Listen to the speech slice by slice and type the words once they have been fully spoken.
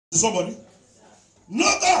Somebody? No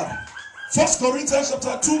God. 1 Corinthians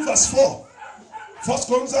chapter 2 verse 4. 1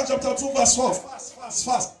 Corinthians chapter 2 verse 4.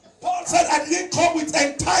 Fast. Paul said, I didn't come with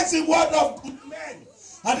enticing word of men.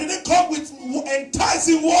 I didn't come with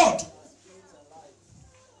enticing word.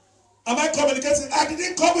 Am I communicating? I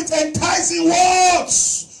didn't come with enticing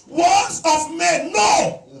words. Words of men.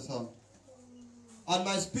 No. Yes, sir. And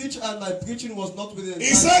my speech and my preaching was not with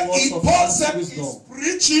He said, Paul said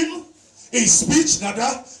wisdom. his speech,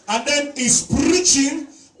 and then his preaching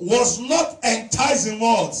was not enticing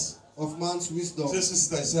words of man's wisdom.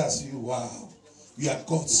 Sister, I say, I see you, wow. You are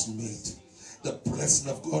God's made. The blessing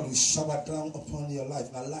of God will shower down upon your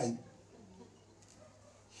life. Now, life.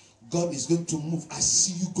 God is going to move. I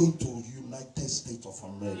see you going to United States of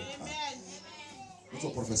America. What's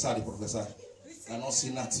your professor? I don't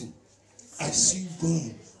see nothing. I see you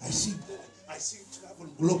going. I see you travel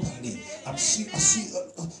globally. I see.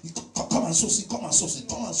 Come and sow seed.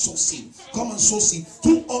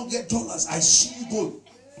 $200. I see you going.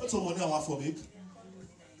 What's your money I want for me?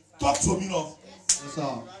 Talk to me now. Yes,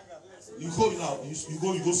 sir. You go now.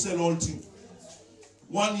 You go sell all things.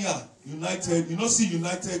 1 year, United. You don't see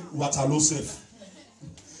United Waterloo safe.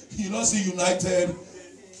 You don't see United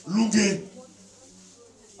Lunge.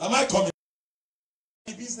 Am I coming?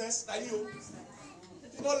 Business, are you?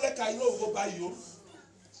 You know, like I know go buy you.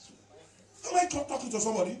 Am I talking to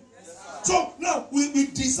somebody? So now we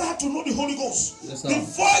desire to know the Holy Ghost. Yes, the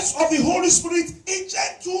voice of the Holy Spirit is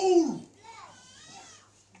gentle.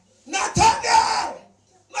 Nathaniel,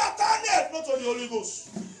 not on the Holy Ghost.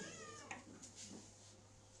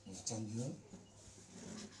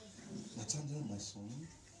 Nathaniel, my son,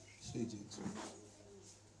 say gentle.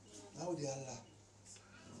 Now they Allah.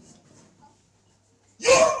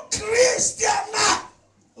 You Christian, not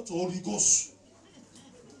the Holy Ghost.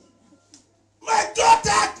 My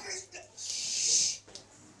daughter, Christian. Shh.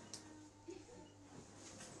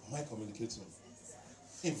 Am I communicating?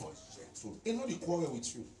 In voice, gentle. In not the quarrel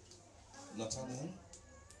with you. Nathaniel,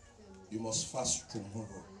 you must fast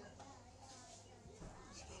tomorrow.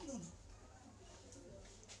 No.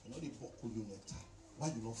 You know the buckle you nectar. Why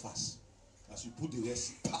you not fast? As you put the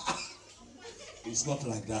rest, it's not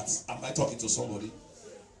like that. Am I talking to somebody?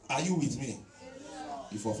 Are you with me?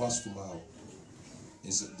 If I fast tomorrow,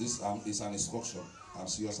 it's an instruction. I'm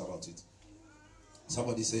serious about it.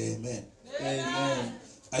 Somebody say amen. Amen.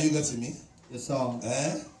 Are you getting me? Yes, sir.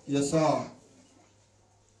 Yes, sir.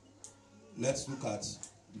 Let's look at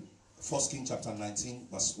 1 Kings chapter 19,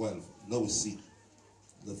 verse 12. Now we see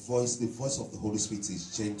the voice of the Holy Spirit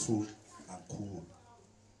is gentle and cool.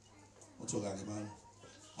 What's your man?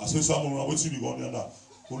 I say someone waiting you on there.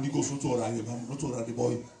 Holy Ghost, not to the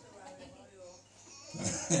boy.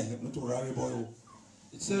 Not to the boy.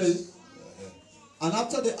 It says, and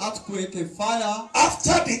after the earthquake, a fire.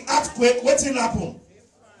 After the earthquake, what did happen?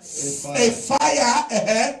 A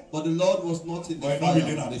fire. But the Lord was not in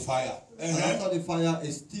the fire. And after the fire,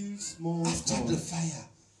 a still small voice. After the fire,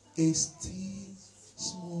 a still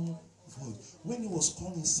small voice. When he was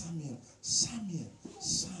calling Samuel,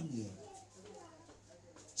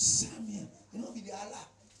 you know, be the Allah.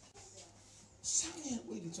 Samuel,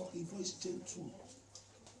 when he talk, his voice gentle.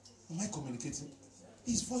 Am I communicating?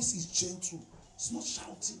 His voice is gentle. It's not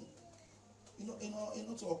shouting. You know,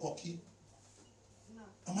 to a cocky.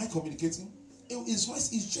 Am I communicating? His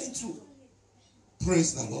voice is gentle.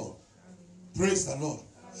 Praise the Lord. Praise the Lord.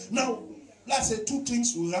 Now, let's say two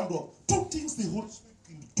things we round up. Two things the Holy Spirit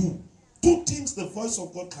can do. Two things the voice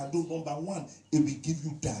of God can do. Number one, it will give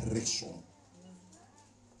you direction.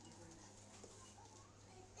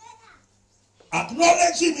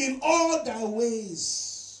 Acknowledge him in all thy ways.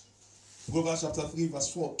 Proverbs chapter 3 verse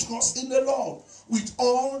 4. Trust in the Lord with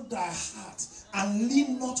all thy heart and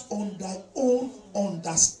lean not on thy own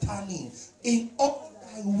understanding. In all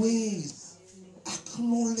thy ways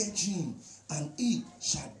acknowledge him, and he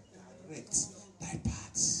shall direct thy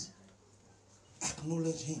paths.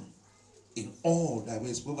 Acknowledge him in all thy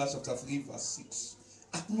ways. Proverbs chapter 3 verse 6.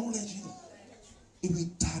 Acknowledge him. He will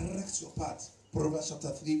direct your path. Proverbs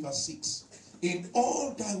chapter 3 verse 6. In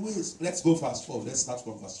all thy ways. Let's go verse 4. Let's start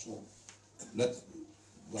from verse 4.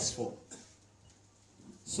 Verse 4.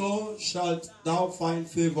 So shalt thou find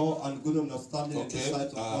favor and good understanding in the sight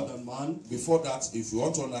of God and man. Before that, if you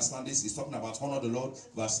want to understand this, it's talking about honor the Lord.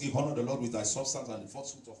 Verse 3, honor the Lord with thy substance and the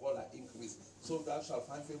first fruit of all thy increase. So thou shalt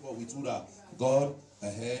find favor with who that? God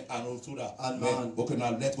and who that? And man. Okay,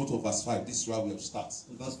 now let's go to verse 5. This is where we have started.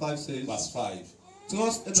 Verse 5 says, verse 5.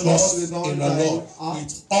 Trust in the Lord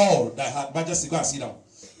with all thy heart. Majesty, go and sit down.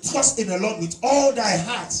 Trust in the Lord with all thy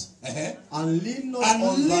heart. And lean not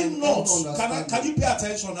on thine own understanding. Can you pay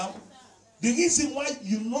attention now? The reason why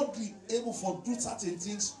you not be able to do certain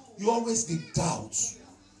things, you always get doubt.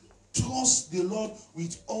 Trust the Lord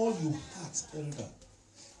with all your heart, elder,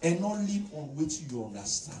 and not lean on what you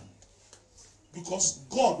understand. Because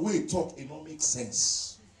God will talk, it don't make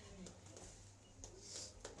sense.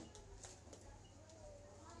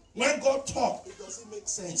 When God talk, it doesn't make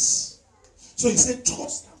sense. So he said,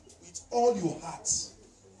 trust him with all your heart,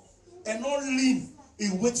 and not lean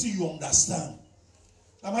in what you understand.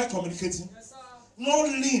 Am I communicating? Yes, sir. Not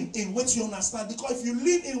lean in what you understand. Because if you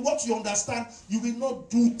lean in what you understand, you will not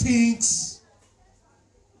do things.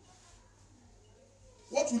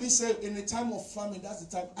 What will he say in the time of famine? That's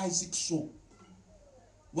the time Isaac sowed.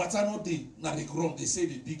 What are not they? Now they grow. They say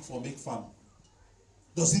they dig for make farm.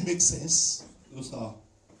 Does it make sense? No, sir.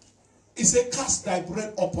 He said, cast thy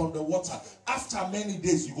bread upon the water. After many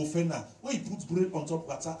days, you go fena. When you put bread on top of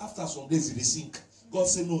water, after some days, it will sink. God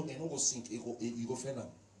said, no, it not go sink. You go fena.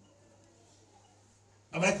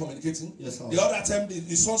 Am I communicating? Yes, sir. The other time,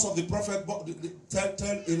 the sons of the prophet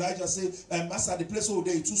tell Elijah, say, Master, the place over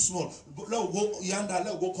there is too small. Let go yonder,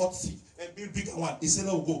 let go cut thick and build bigger one. He said,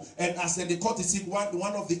 let go. And as they cut the thick,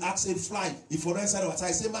 one of the axe said, fly. If for inside the water,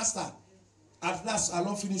 I say, Master, at last I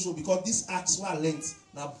don't finish because this axe was length.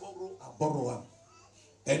 Now borrow one.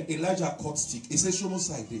 And Elijah cut stick. He said, show me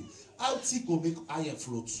side there. How thick will make iron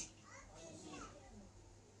float?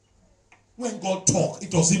 When God talk,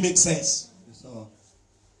 it doesn't make sense. Yes, sir.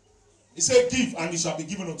 He said, give and it shall be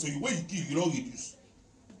given unto you. When you give, you don't reduce.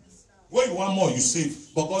 When you want more, you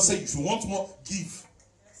save. But God said, if you want more, give.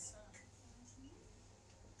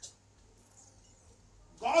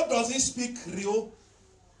 God doesn't speak Creole.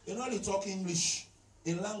 You know, they talk English.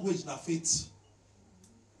 In language, na faith.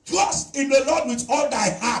 Trust in the Lord with all thy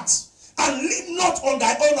heart, and lean not on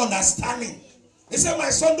thy own understanding. He said, my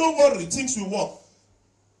son, don't worry, things will work.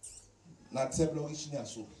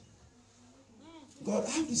 God,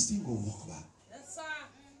 how this thing will work? Yes, sir.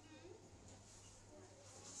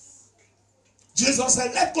 Jesus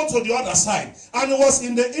said, let's go to the other side. And it was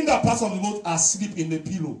in the inner part of the boat, asleep in the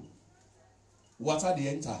pillow. Water they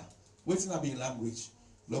enter. Waiting to be in language.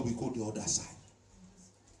 Lord, we go to the other side.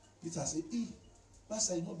 Peter said,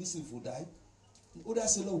 Master, you not be sinful, die. The other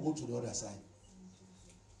said, Lord, we go to the other side.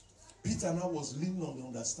 Peter now was leaning on the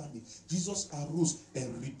understanding. Jesus arose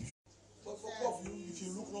and rebuked. But for God, if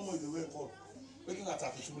you look no more in the way of God, looking at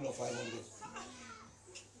 32 million 500.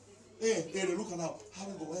 Hey, they look at now. How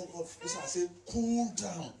we go when God? I said, cool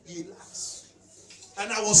down, relax.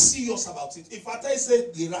 And I was serious about it. If I tell you say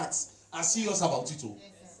relax, I'm serious about it too.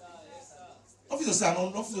 Nothing to say,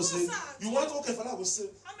 I'm not to say. You want to okay for that? I will say.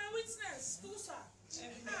 I'm a witness, too, sir. It's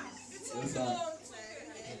Yes, okay. sir.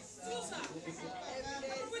 Too, sir. I'm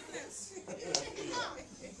a witness.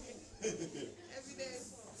 Evidence.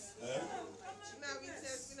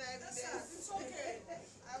 It's okay.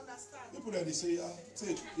 I understand. People that they say,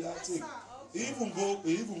 take. They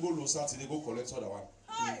even go low Saturday, they go collect other one.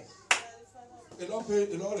 They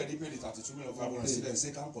already paid the 32 million 500. See them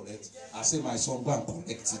say can't collect. I say my son go and collect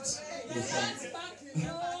it.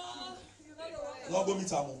 No go meet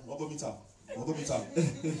him.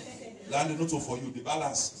 Land not for you, the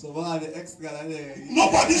balance. So what are the extra?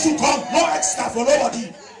 Nobody should come. No extra for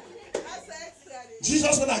nobody.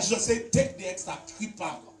 Jesus said, take the extra, keep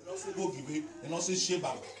back. And also go give it, and also shave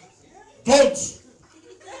back. Don't.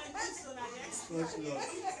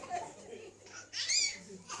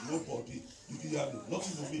 Nobody. You hear me?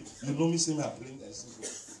 Nothing to me. You know me, say me, I playing and simple.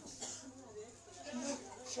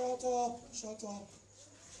 Shut up.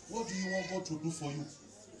 What do you want God to do for you?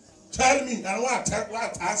 Tell me, and I want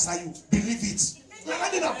to answer you. Believe it.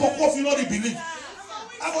 I didn't pop off, you know the believe.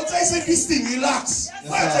 I will tell you, say this thing, relax.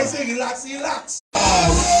 Why I say relax?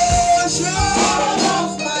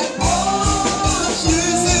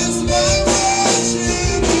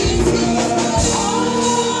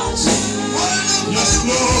 Yes,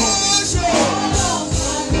 Lord.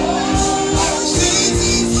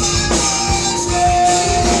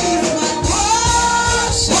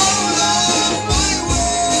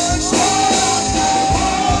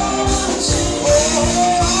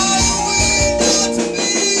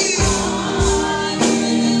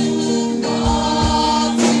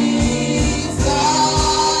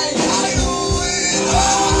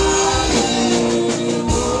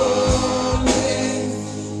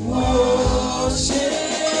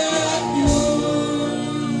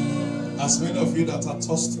 As many of you that are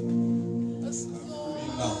thirsty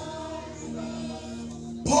now,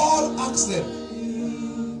 Paul asked them,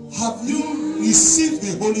 have you received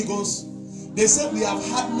the Holy Ghost? They said, we have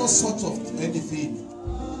had no sort of anything.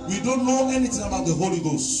 We don't know anything about the Holy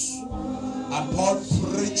Ghost. And Paul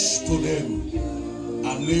preached to them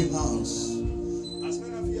and laid hands.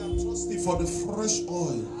 for the fresh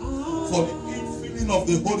oil, for the infilling of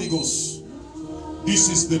the Holy Ghost. This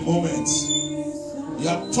is the moment. You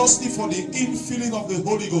are thirsty for the infilling of the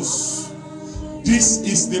Holy Ghost. This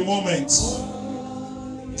is the moment.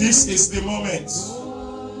 This is the moment.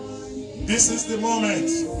 This is the moment.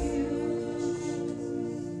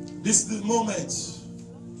 This is the moment.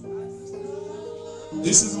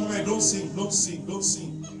 This is the moment. Don't sing, don't sing, don't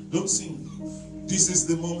sing, don't sing. This is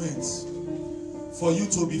the moment for you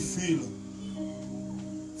to be filled.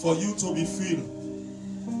 For you to be filled.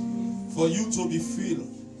 For you to be filled.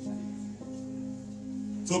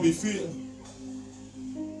 To be filled.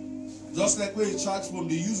 Just like when you charge phone,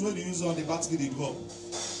 they use when you use on the battery they go.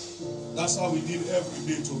 That's how we did every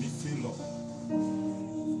day to be filled up.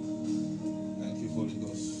 Thank you, Holy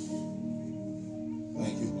Ghost.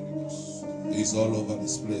 Thank you, Holy Ghost. It's all over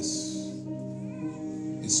this place.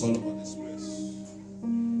 It's all over this place.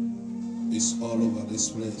 It's all over this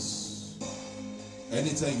place.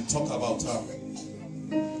 Anytime you talk about her,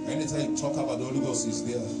 anytime you talk about the Holy Ghost, is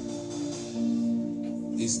there.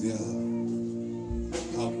 Is there.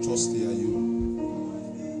 How thirsty are you?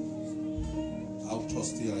 How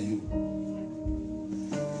thirsty are you?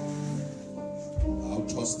 How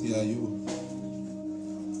thirsty are you?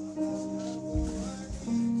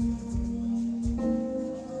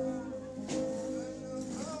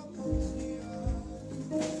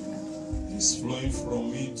 It's flowing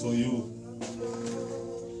from me to you.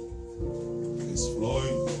 It's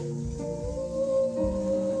flowing.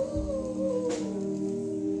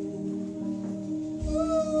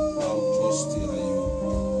 How thirsty are you?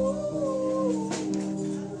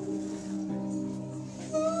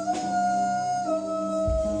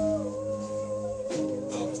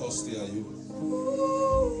 How thirsty are you?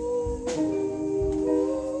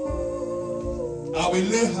 I will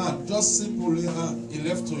lay hand, just simple lay hand, it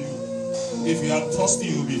left to you. If you are thirsty,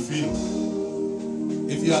 you will be filled.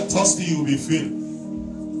 If you are thirsty, you will be filled.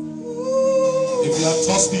 If you are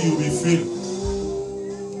thirsty, you will be filled.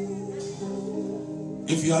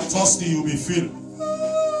 If you are thirsty, you will be filled.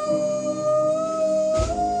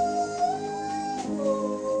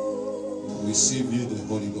 Receive you the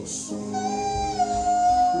Holy Ghost.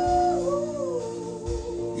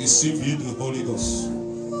 Receive you the Holy Ghost.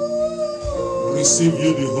 Receive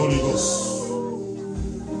you the Holy Ghost.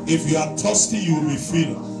 If you are thirsty, you will be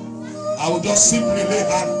filled. I will just simply lay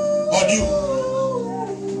hand on you.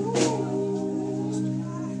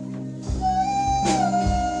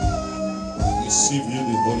 Receive you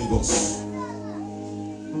the Holy Ghost.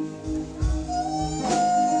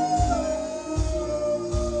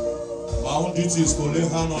 My own duty is to lay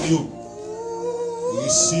hand on you.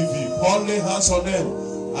 Receive you. Paul lay hands on them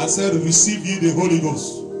and said, receive you the Holy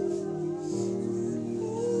Ghost.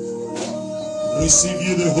 Receive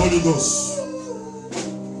you the Holy Ghost.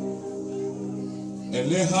 And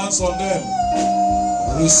lay hands on them.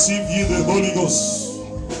 Receive you the Holy Ghost.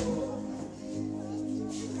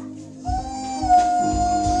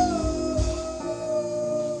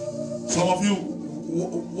 Some of you,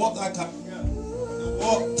 what I can hear,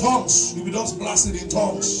 the tongues, you will just blast it in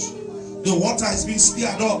tongues. The water is being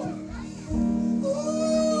stirred up.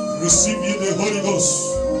 Receive you the Holy Ghost.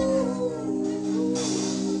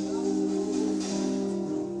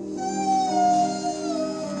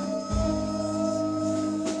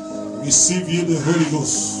 Receive you the Holy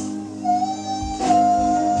Ghost.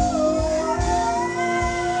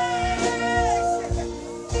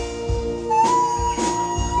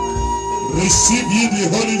 Receive you the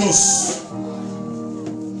Holy Ghost.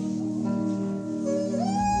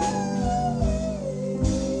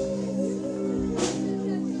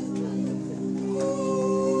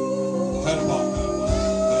 Help her.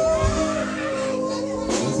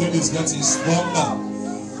 The thing is getting stronger.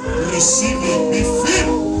 Receive it. Be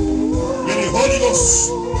filled. The Holy Ghost.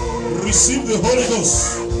 Receive the Holy Ghost.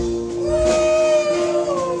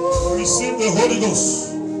 Receive the Holy Ghost.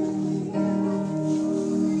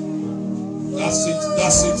 That's it.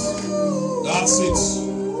 That's it. That's it.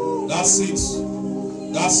 That's it.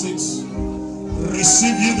 That's it.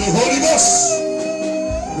 Receive you the Holy Ghost.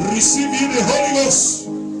 Receive you the Holy Ghost.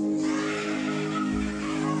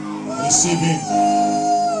 Receive him.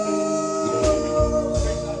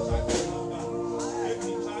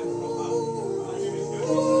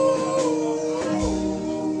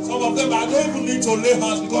 I don't even need to lay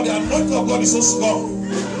hands because the anointing of God is so strong.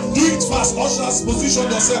 Do it fast. Ushers, position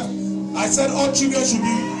yourself. I said all children should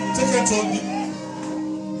be taken to the.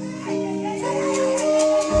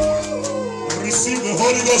 Receive the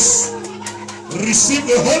Holy Ghost. Receive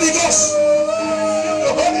the Holy Ghost. Receive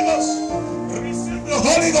the Holy Ghost. Receive the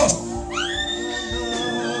Holy Ghost.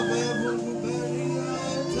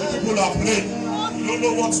 people are playing. You don't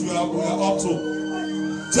know what we are up to.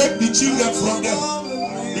 Take the children from them.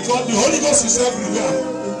 Because the Holy Ghost is everywhere.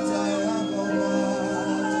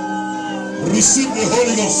 Receive the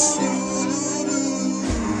Holy Ghost.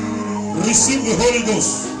 Receive the Holy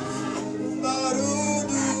Ghost.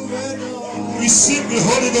 Receive the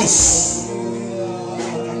Holy Ghost.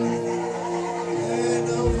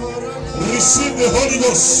 Receive the Holy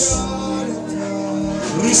Ghost.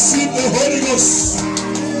 Receive the Holy Ghost.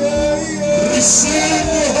 Receive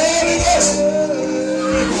the Holy Ghost.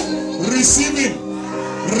 Receive it.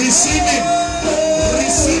 Receive it.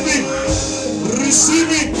 Receive it.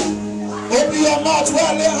 Receive it. Open your mouth.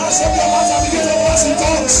 Well, lay hands on your mouth and begin to blast in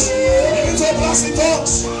tongues. Begin to blast in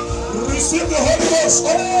tongues. Receive the Holy Ghost.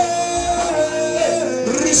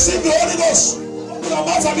 Receive the Holy Ghost. Open your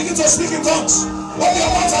mouth and begin to speak in tongues. Open your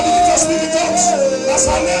mouth and begin to speak in tongues. As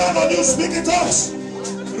I lay hand on you, speak in tongues.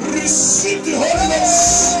 Receive the Holy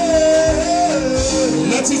Ghost.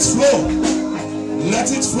 Let it flow.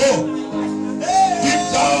 Let it flow. Deep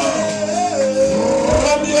down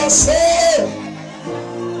from your soul.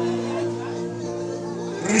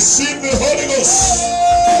 Receive the Holy Ghost.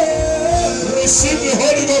 Receive the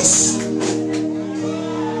Holy Ghost.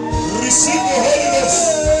 Receive the Holy Ghost.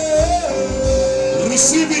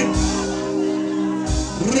 Receive it.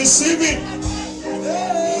 Receive it.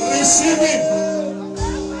 Receive it.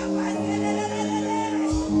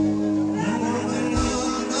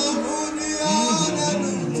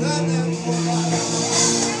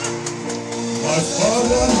 My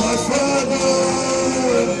Father,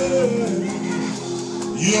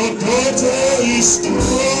 your daughter is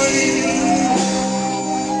crying.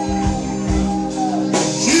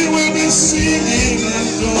 She will be singing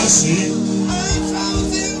and dancing. My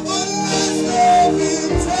daddy,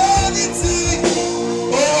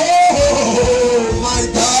 oh, My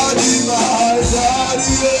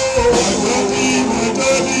daddy,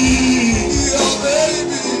 your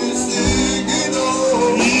baby is singing,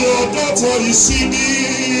 oh, your daughter is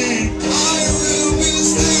singing. I will be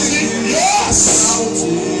singing, Yes,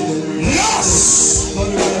 yes. for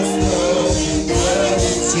the rest of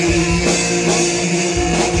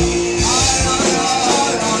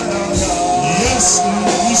Yes,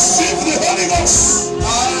 receive the Holy Ghost.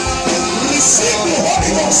 Receive the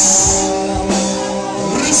Holy Ghost.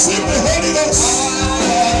 Receive the Holy Ghost.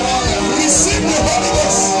 Receive the Holy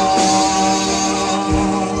Ghost.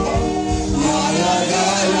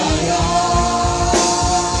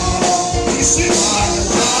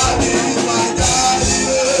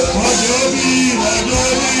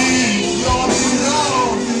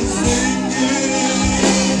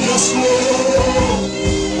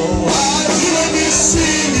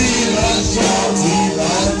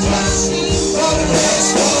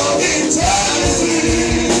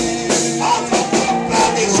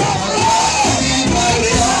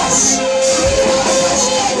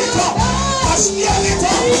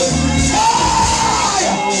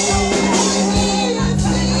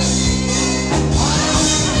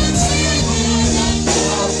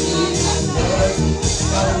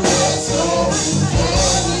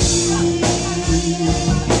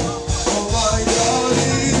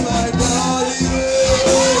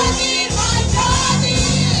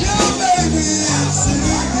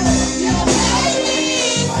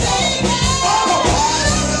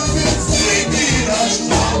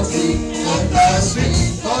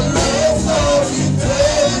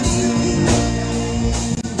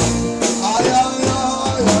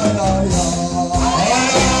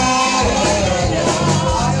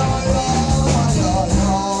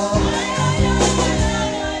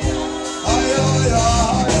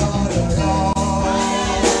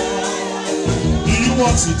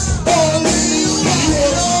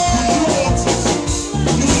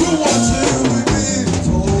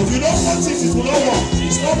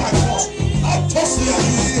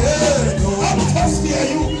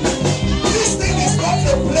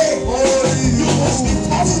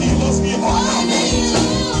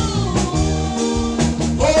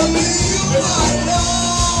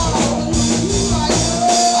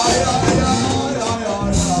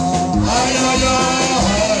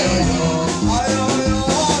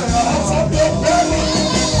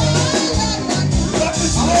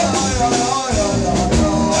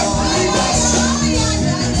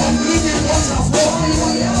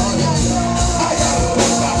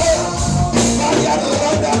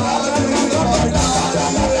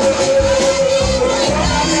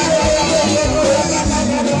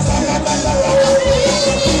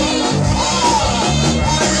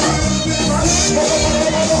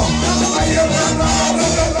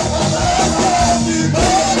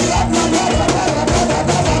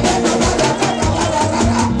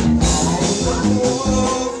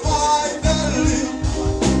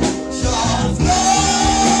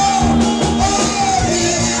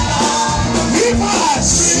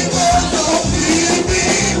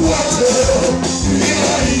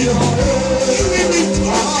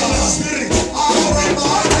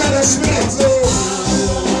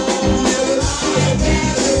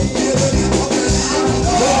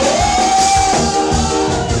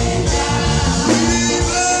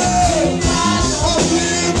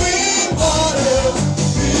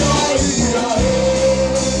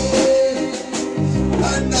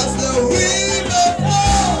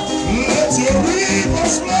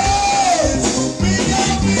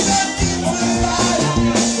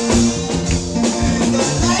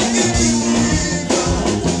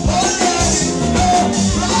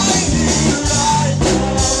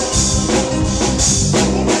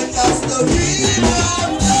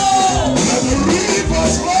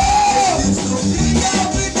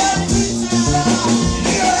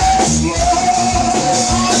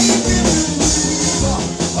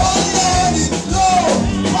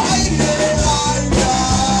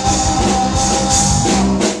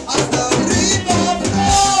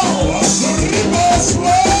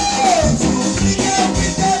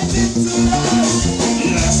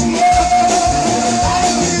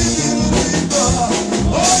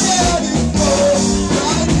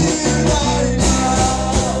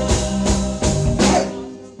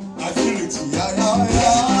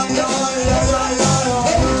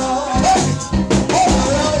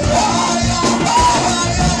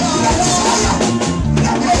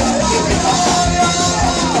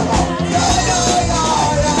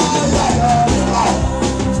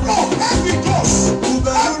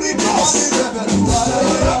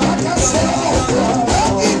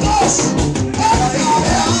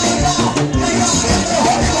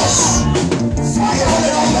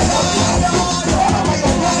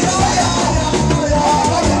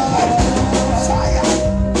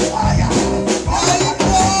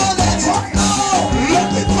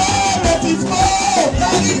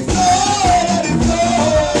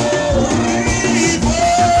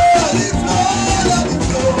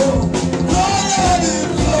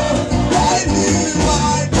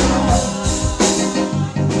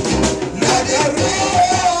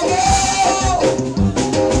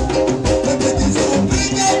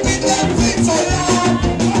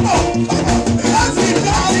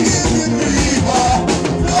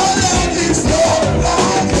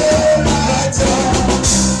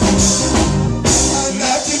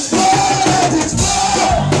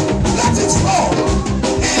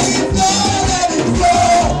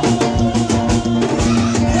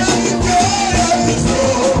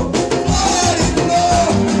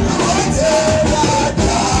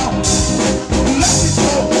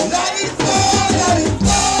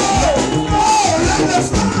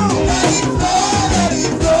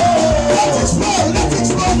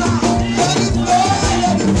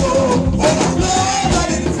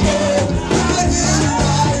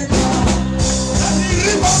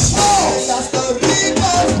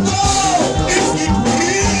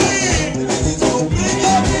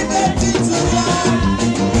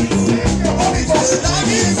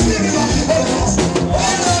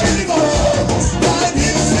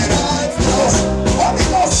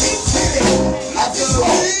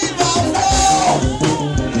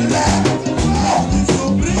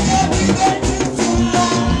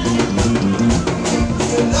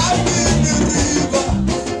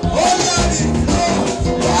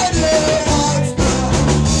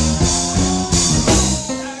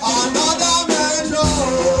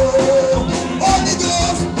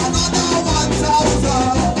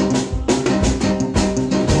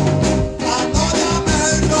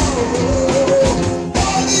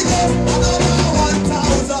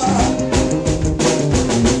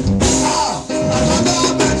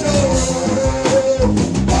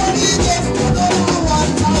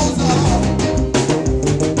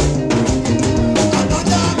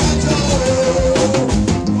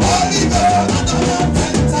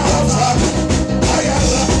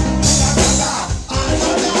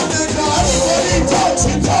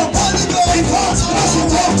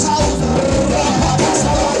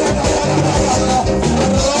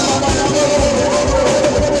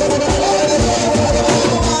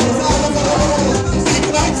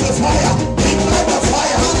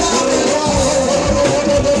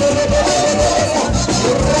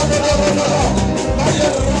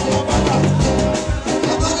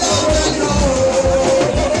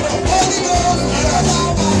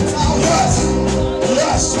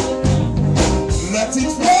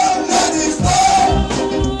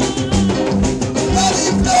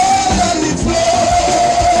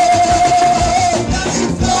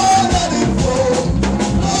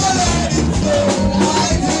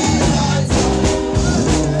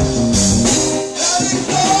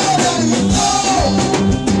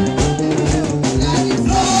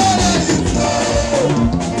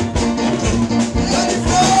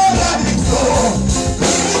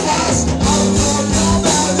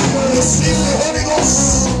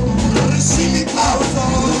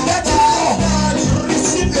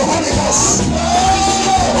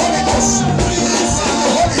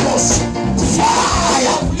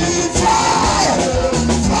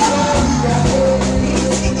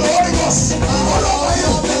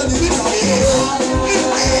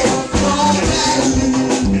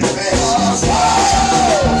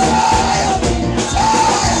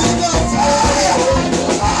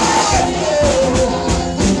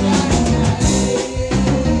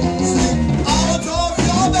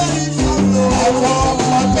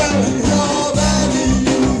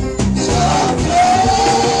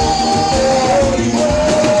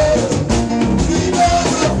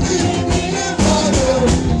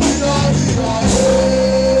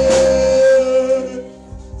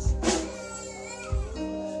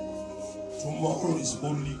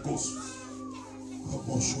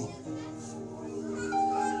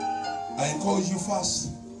 I encourage you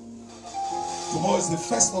fast. Tomorrow is the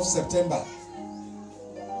 1st of September.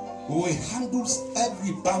 We will handle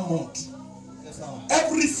every bad month.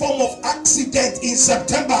 Every form of accident in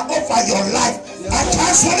September over your life, I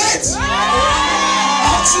cancel it.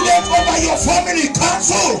 Accident over your family,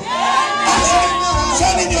 cancel.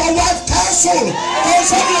 Concerning your wife, cancel.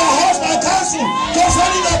 Concerning your husband, cancel.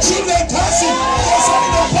 Concerning your children, cancel.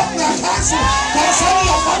 Concerning your partner, cancel. Concerning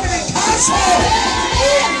your family, cancel.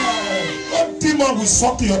 No demon will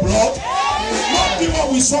suck your blood. No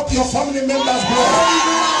demon will suck your family members' blood.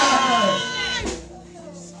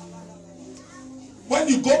 When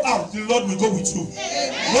you go out, the Lord will go with you.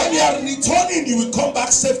 When you are returning, you will come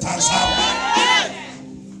back safe and sound.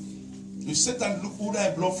 You sit and look who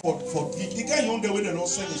that blood for you can't own the way they don't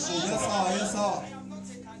send the soul. Yes, sir.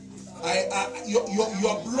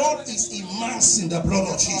 Your blood is immersed in the blood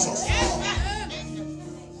of Jesus.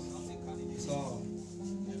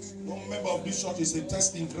 No member of this church is a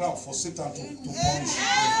testing ground for Satan to punish.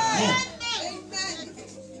 No.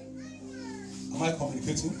 Am I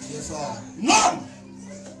communicating? Yes, sir. None.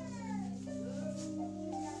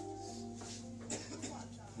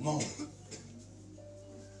 No.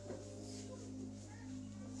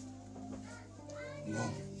 No.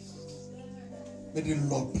 May the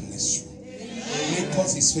Lord bless you. May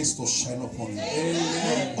cause his face to shine upon you.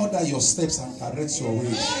 May order your steps and direct your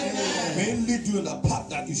ways. May lead you in the path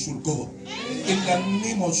that you should go. In the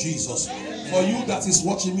name of Jesus. For you that is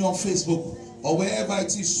watching me on Facebook or wherever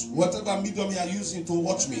it is, whatever medium you are using to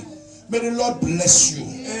watch me, may the Lord bless you.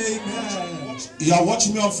 Amen. You are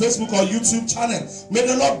watching me on Facebook or YouTube channel. May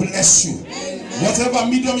the Lord bless you. Whatever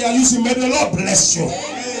medium you are using, may the Lord bless you.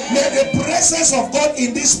 May the presence of God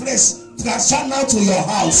in this place transfer now to your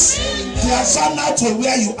house. Transfer now to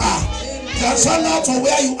where you are. Transfer now to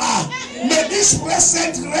where you are. May this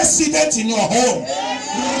present resident in your home,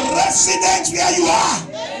 resident where you are,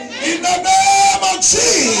 in the name of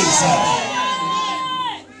Jesus.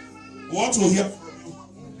 We want to hear from you.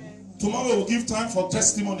 Tomorrow we'll give time for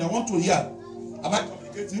testimony. I want to hear. Am I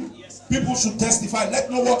communicating? People should testify. Let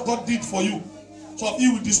know what God did for you. So if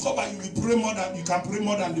you will discover you will pray more than you can pray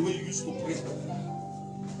more than the way you used to pray.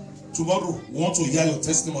 Tomorrow we want to hear your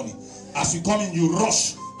testimony. As you come in, you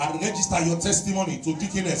rush and register your testimony to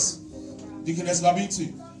Deaconess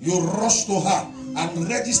Labinti. You rush to her and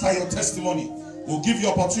register your testimony. We'll give you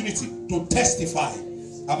opportunity to testify.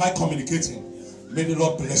 Am I communicating? May the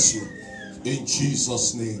Lord bless you in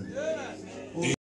Jesus' name.